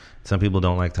 Some people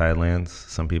don't like Tidelands.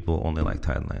 Some people only like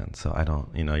Tidelands. So I don't,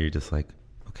 you know, you're just like,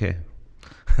 okay,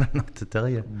 I don't know what to tell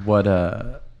you. What,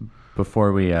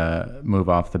 before we move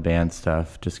off the band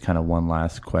stuff, just kind of one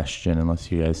last question,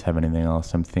 unless you guys have anything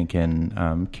else. I'm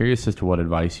thinking, curious as to what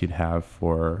advice you'd have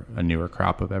for a newer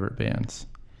crop of Everett bands.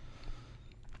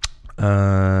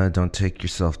 Don't take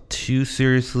yourself too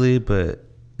seriously, but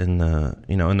in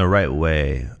the right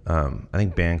way. I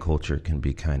think band culture can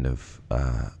be kind of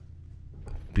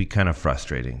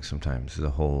frustrating sometimes. The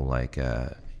whole like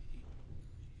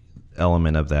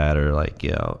element of that, or like,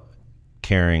 you know,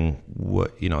 caring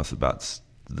what, you know, it's about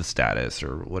the status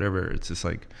or whatever. It's just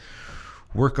like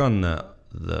work on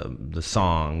the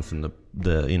songs, and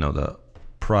the you know, the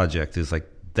project is like,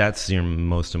 that's your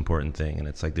most important thing. And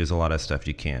it's like there's a lot of stuff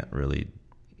you can't really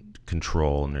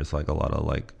control, and there's like a lot of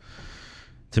like,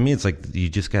 to me it's like you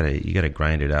gotta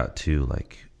grind it out too.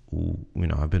 Like, you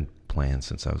know, I've been playing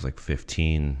since I was like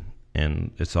 15,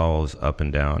 and it's always up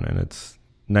and down, and it's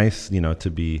nice, you know, to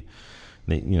be,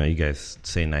 you know, you guys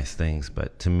say nice things,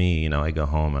 but to me, you know, I go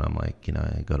home and I'm like, you know,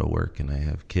 I go to work and I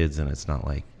have kids, and it's not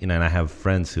like, you know, and I have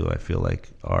friends who I feel like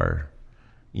are,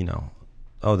 you know,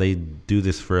 oh, they do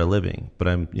this for a living, but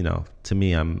I'm, you know, to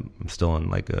me, I'm still in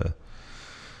like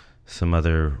some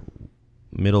other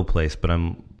middle place, but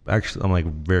I'm like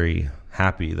very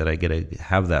happy that I get to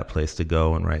have that place to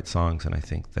go and write songs. And I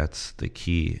think that's the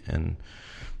key. And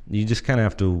you just kind of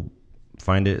have to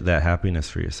find that happiness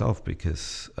for yourself,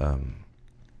 because,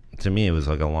 to me, it was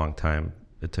like it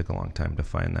took a long time to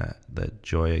find that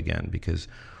joy again, because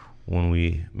when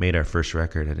we made our first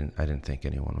record, I didn't think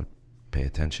anyone would pay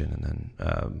attention, and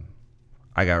then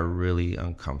I got really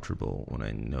uncomfortable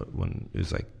when it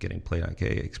was like getting played on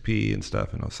KXP and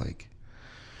stuff, and I was like,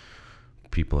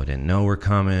 people I didn't know were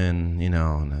coming, you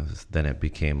know, and then it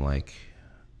became like,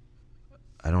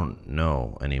 I don't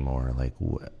know anymore. Like,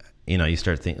 you know, you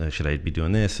start thinking, should I be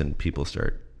doing this? And people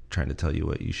start trying to tell you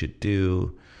what you should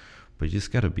do, but you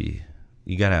just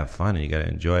you gotta have fun, and you gotta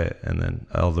enjoy it, and then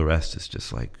all the rest is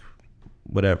just like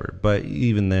whatever. But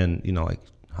even then, you know, like,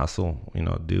 hustle, you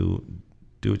know, do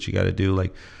what you got to do.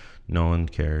 Like, no one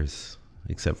cares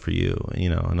except for you, you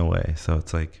know, in a way. So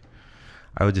it's like,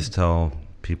 I would just tell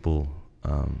people,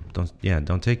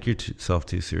 don't take yourself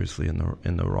too seriously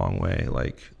in the wrong way.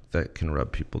 Like, that can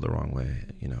rub people the wrong way,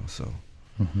 you know. So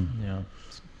yeah,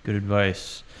 it's good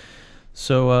advice.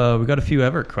 So we got a few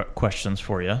Everett questions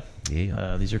for you.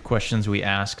 Yeah. These are questions we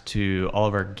ask to all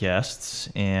of our guests,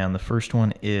 and the first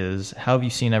one is, how have you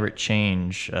seen Everett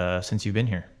change since you've been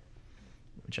here?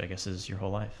 Which I guess is your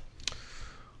whole life.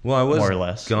 Well, I was more or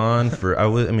less gone for, I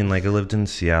lived in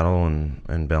Seattle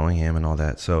and Bellingham and all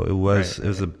that. So it was,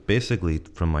 basically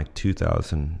from like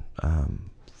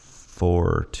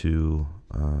 2004 to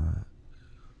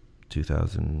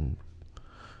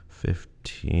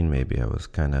 2015, maybe I was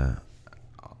kind of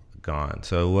gone.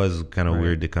 So it was kind of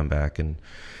weird to come back, and,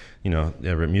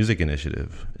 Everett Music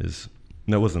Initiative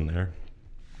that wasn't there.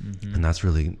 Mm-hmm. And that's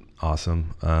really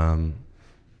awesome.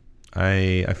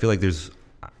 I feel like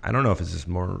I don't know if it's just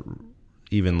more,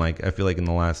 even like, I feel like in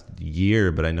the last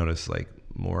year, but I noticed like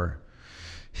more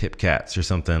hip cats or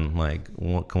something, like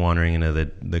wandering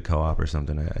into the co-op or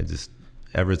something.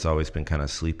 Everett's always been kind of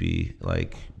sleepy,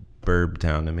 like burb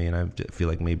town to me. And I feel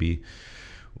like maybe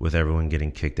with everyone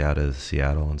getting kicked out of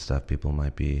Seattle and stuff, people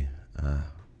might be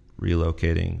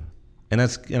relocating. And I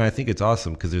think it's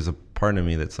awesome, because there's a part of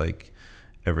me that's like,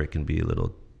 Everett can be a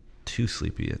little too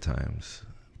sleepy at times.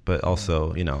 But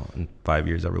also, in 5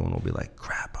 years, everyone will be like,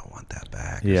 crap, I want that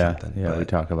back. Or something. Yeah, we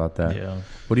talk about that. Yeah.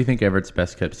 What do you think Everett's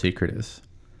best kept secret is?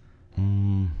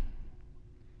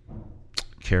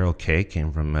 Carol Kay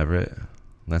came from Everett.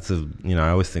 That's I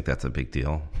always think that's a big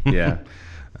deal. Yeah.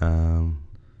 And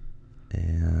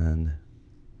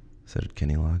so did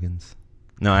Kenny Loggins.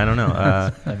 No, I don't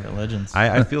know. Everett legends.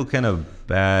 I feel kind of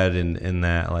bad in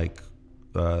that, like,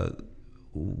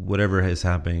 whatever is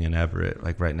happening in Everett,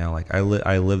 like right now, like I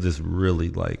live this really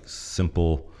like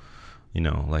simple,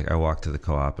 like I walk to the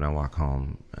co-op and I walk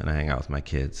home and I hang out with my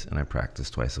kids and I practice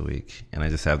twice a week, and I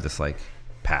just have this like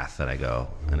path that I go,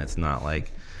 and it's not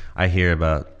like I hear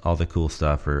about all the cool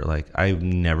stuff, or like I've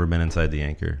never been inside the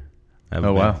Anchor.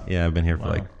 Wow. Yeah, I've been here for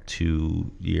like 2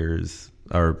 years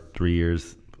or 3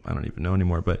 years. I don't even know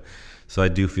anymore, but so I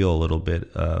do feel a little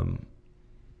bit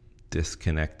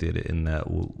disconnected in that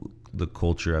the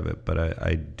culture of it, but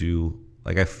I do,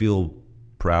 like, I feel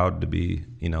proud to be,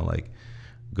 like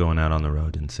going out on the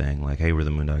road and saying like, hey, we're the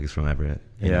Moondogs from Everett.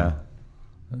 You know?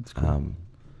 That's cool.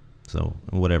 So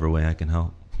in whatever way I can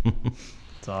help.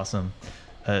 That's awesome.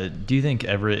 Do you think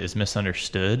Everett is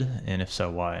misunderstood, and if so,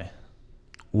 why?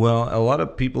 Well, a lot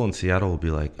of people in Seattle will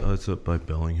be like, oh, it's up by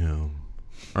Bellingham,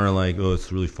 or like, oh, it's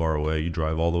really far away, you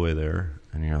drive all the way there,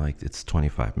 and you're like, it's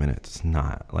 25 minutes. It's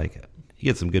not. Like, you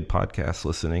get some good podcasts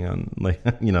listening on, like,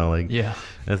 yeah,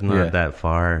 that's not that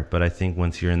far. But I think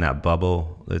once you're in that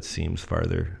bubble, it seems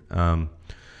farther. And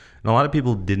a lot of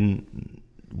people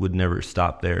would never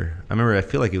stop there. I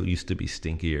feel like it used to be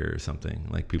stinkier or something.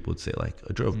 Like, people would say like,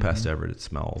 I drove past Everett, it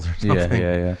smells or something.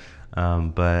 Yeah.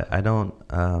 But I don't,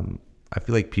 I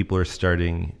feel like people are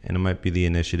starting, and it might be the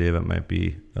initiative, it might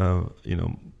be, a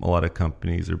lot of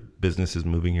companies or businesses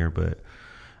moving here, but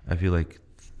I feel like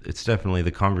it's definitely,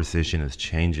 the conversation is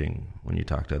changing when you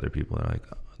talk to other people.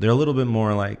 They're a little bit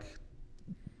more like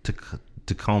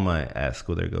Tacoma-esque,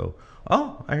 where they go,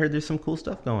 oh, I heard there's some cool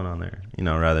stuff going on there,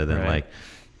 rather than like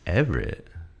Everett.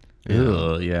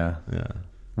 Yeah.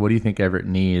 What do you think Everett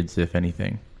needs, if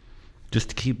anything? Just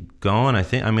to keep going. I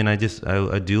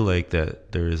do like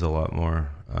that there is a lot more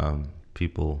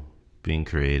people being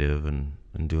creative and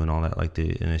doing all that, like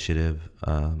the initiative.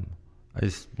 I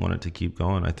just want it to keep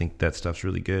going. I think that stuff's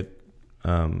really good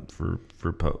for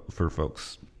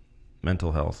folks'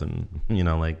 mental health, and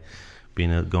like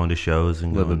going to shows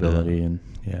and livability, and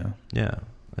yeah.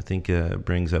 I think it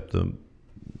brings up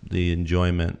the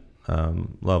enjoyment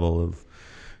level of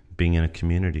being in a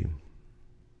community.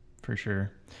 For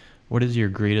sure. What is your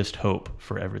greatest hope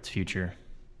for Everett's future?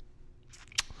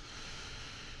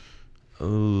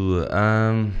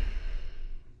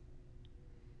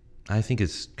 I think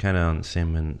it's kind of on the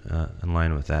same in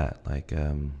line with that. Like,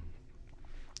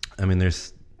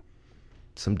 there's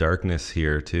some darkness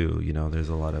here too. There's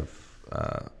a lot of,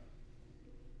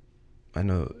 I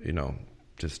know,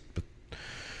 just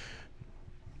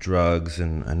drugs,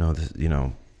 and I know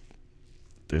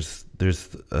this,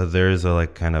 there's a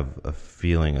like kind of a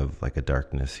feeling of like a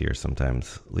darkness here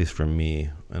sometimes, at least for me,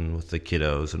 and with the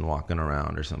kiddos and walking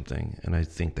around or something. And I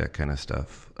think that kind of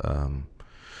stuff,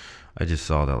 I just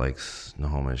saw that like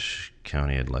Snohomish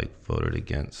County had like voted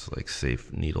against like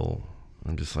safe needle.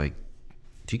 I'm just like,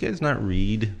 do you guys not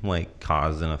read like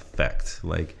cause and effect?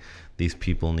 Like, these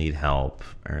people need help,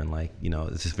 or like,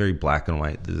 it's just very black and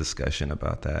white, the discussion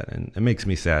about that. And it makes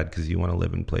me sad, because you want to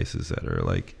live in places that are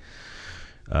like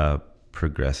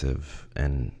progressive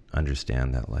and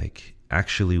understand that like,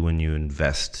 actually when you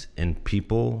invest in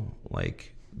people,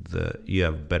 like you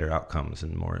have better outcomes,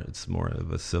 and it's more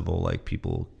of a civil, like,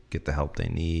 people get the help they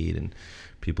need, and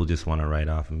people just want to write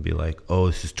off and be like, oh,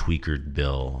 this is tweaker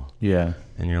Bill. Yeah.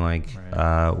 And you're like,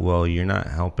 Right. well, you're not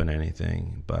helping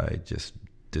anything by just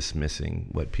dismissing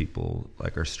what people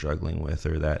like are struggling with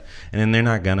or that. And then they're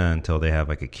not gonna until they have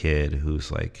like a kid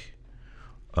who's like,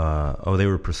 oh, they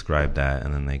were prescribed that,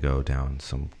 and then they go down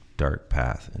some dark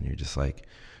path, and you're just like,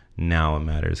 now it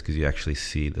matters because you actually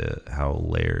see how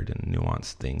layered and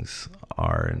nuanced things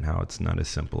are, and how it's not as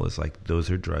simple as like those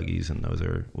are druggies and those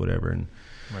are whatever. And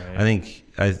Right. I think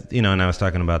and I was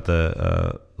talking about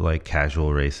the like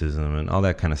casual racism and all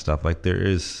that kind of stuff. Like there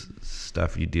is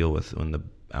stuff you deal with in the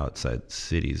outside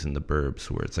cities and the burbs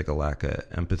where it's like a lack of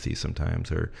empathy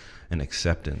sometimes, or an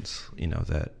acceptance,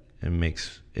 that it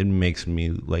makes me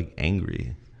like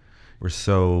angry. We're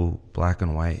so black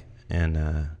and white, and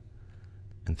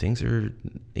things are,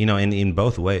 in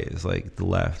both ways, like the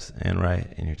left and right.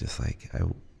 And you're just like,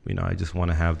 I just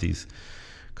want to have these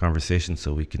conversations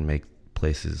so we can make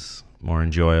places more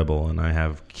enjoyable. And I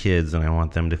have kids, and I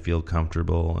want them to feel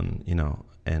comfortable, and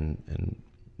and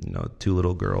two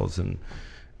little girls, and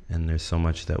there's so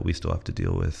much that we still have to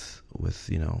deal with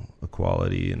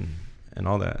equality and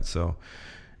all that. So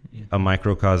a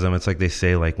microcosm, it's like they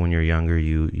say, like when you're younger,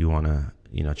 you want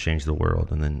to change the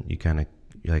world, and then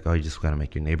you're like, oh, you just got to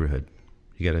make your neighborhood,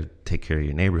 you got to take care of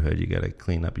your neighborhood, you got to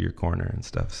clean up your corner and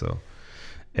stuff. So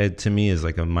it to me is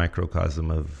like a microcosm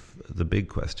of the big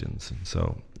questions. And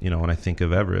so when I think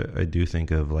of Everett, I do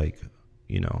think of like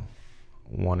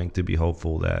wanting to be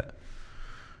hopeful that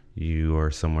you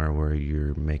are somewhere where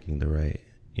you're making the right,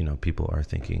 people are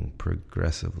thinking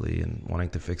progressively and wanting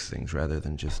to fix things rather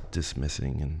than just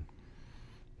dismissing. And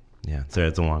yeah, so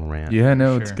it's a long rant. Yeah,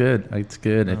 no, Sure. it's good. It's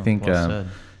good. I Oh, think, well said.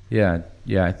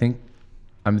 yeah, I think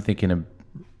I'm thinking of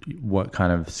what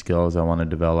kind of skills I want to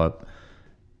develop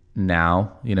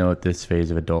now, at this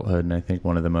phase of adulthood. And I think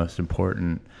one of the most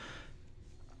important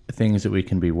things that we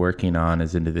can be working on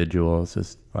as individuals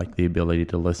is like the ability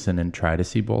to listen and try to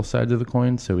see both sides of the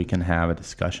coin, so we can have a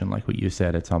discussion. Like what you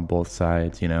said, it's on both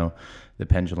sides. The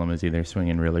pendulum is either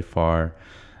swinging really far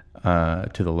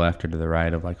to the left or to the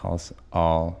right of like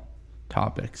all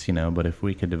topics, but if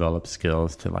we could develop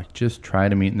skills to like just try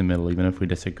to meet in the middle, even if we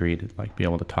disagree, to like be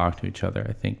able to talk to each other,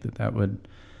 I think that would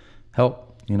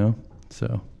help.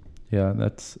 So yeah,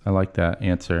 I like that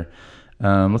answer.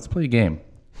 Let's play a game.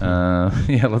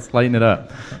 Let's lighten it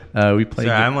up. We play.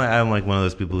 So I'm like one of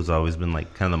those people who's always been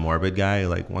like kind of the morbid guy,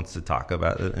 like wants to talk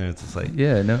about it, and it's just like,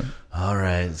 yeah, no, all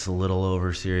right, it's a little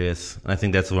over serious. And I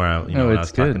think that's where when I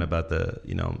was talking about the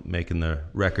making the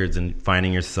records and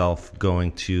finding yourself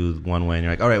going to one way, and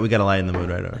you're like, all right, we got to lighten the mood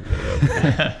right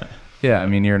over. Yeah, I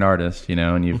mean, you're an artist,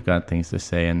 and you've got things to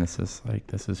say, and this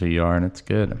is who you are, and it's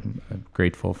good. I'm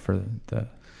grateful for that.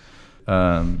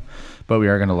 But we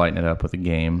are going to lighten it up with a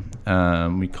game.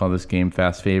 We call this game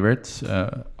Fast Favorites.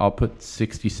 I'll put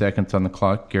 60 seconds on the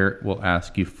clock. Garrett will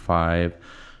ask you 5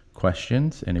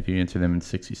 questions, and if you answer them in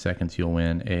 60 seconds, you'll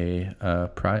win a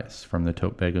prize from the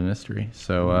Tote Bag of Mystery.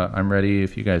 So I'm ready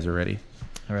if you guys are ready.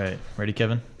 All right. Ready,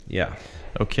 Kevin? Yeah.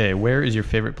 Okay. Where is your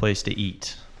favorite place to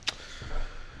eat?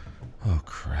 Oh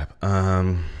crap.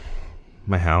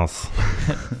 My house.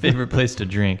 Favorite place to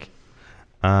drink?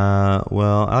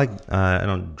 Well, I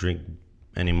don't drink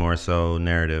anymore, so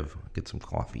narrative. Get some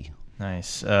coffee.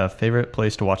 Nice. Favorite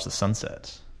place to watch the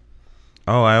sunset?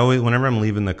 Oh, whenever I'm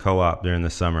leaving the co-op during the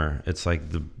summer, it's like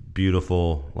the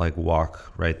beautiful like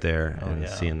walk right there and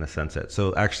seeing the sunset.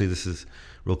 So actually, this is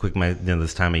real quick.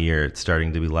 This time of year, it's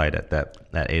starting to be light at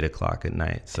 8:00 at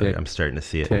night. So I'm starting to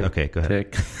see it. Okay, go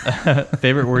ahead.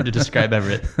 Favorite word to describe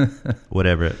Everett?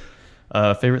 Whatever it.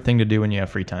 Favorite thing to do when you have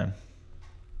free time?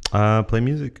 Play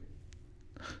music.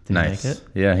 Did Nice. you make it?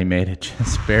 Yeah, he made it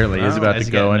just barely. He was Oh, about I was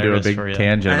to go getting into a nervous big for you.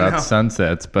 tangent I know. about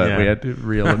sunsets, but Yeah. we had to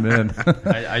reel him in.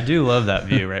 I do love that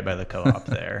view right by the co-op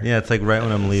there. Yeah, it's like right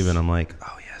when I'm leaving, I'm like,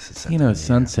 oh yes, it's that time of year.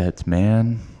 Sunsets,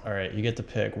 man. All right, you get to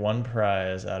pick one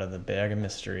prize out of the bag of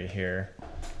mystery here.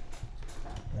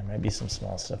 There might be some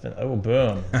small stuff in. Oh,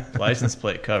 boom! License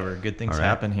plate cover. Good things All right.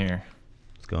 happen here.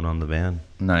 What's going on in the van?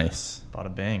 Nice.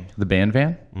 Bada bang. The band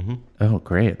van? Mm-hmm. Oh,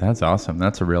 great. That's awesome.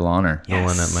 That's a real honor. The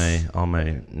one that all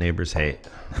my neighbors hate.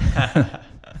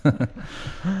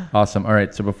 Awesome. All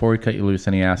right. So before we cut you loose,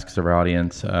 any asks of our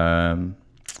audience?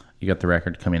 You got the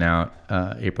record coming out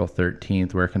April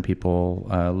 13th. Where can people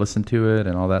listen to it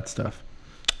and all that stuff?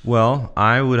 Well,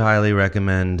 I would highly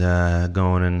recommend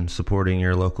going and supporting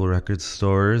your local record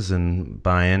stores and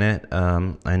buying it.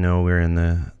 I know we're in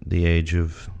the age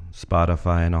of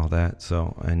Spotify and all that,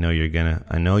 so I know you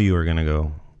are gonna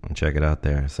go and check it out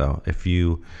there. So if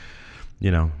you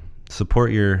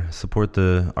support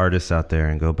the artists out there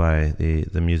and go buy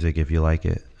the music if you like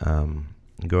it.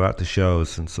 Go out to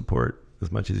shows and support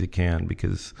as much as you can,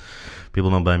 because people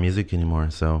don't buy music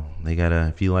anymore. So they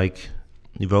gotta, if you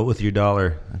vote with your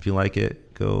dollar. If you like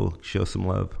it, go show some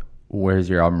love. Where's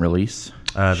your album release?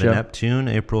 The Neptune,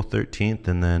 April 13th,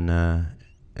 and then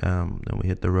we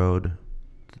hit the road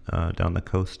down the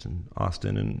coast in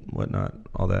Austin and whatnot,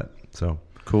 all that. So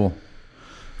cool.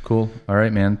 All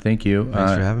right, man. Thank you.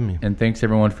 Thanks for having me. And thanks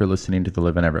everyone for listening to the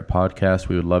Live in Everett podcast.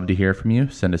 We would love to hear from you.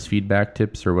 Send us feedback,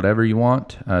 tips, or whatever you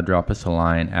want. Drop us a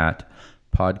line at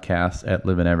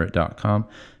podcast@liveineverett.com.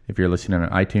 If you're listening on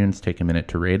iTunes, take a minute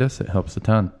to rate us. It helps a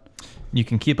ton. You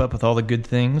can keep up with all the good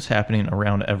things happening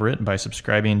around Everett by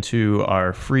subscribing to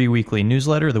our free weekly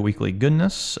newsletter, The Weekly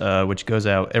Goodness, which goes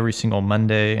out every single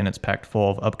Monday, and it's packed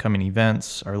full of upcoming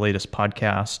events, our latest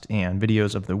podcast and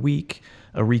videos of the week,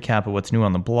 a recap of what's new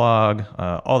on the blog,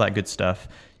 all that good stuff.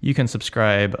 You can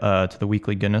subscribe to The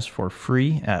Weekly Goodness for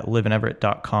free at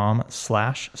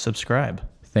liveineverett.com/subscribe.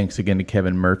 Thanks again to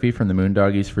Kevin Murphy from the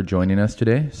Moondoggies for joining us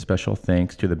today. Special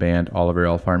thanks to the band Oliver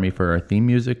Elf Army for our theme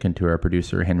music, and to our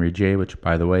producer Henry J., which,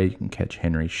 by the way, you can catch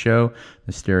Henry's show,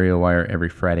 The Stereo Wire, every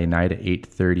Friday night at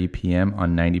 8:30 p.m.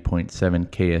 on 90.7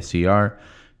 KSER.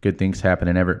 Good things happen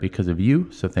in Everett because of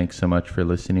you, so thanks so much for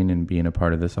listening and being a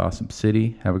part of this awesome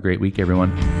city. Have a great week,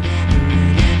 everyone.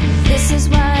 This is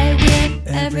why we're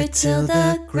Everett till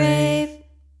the grave.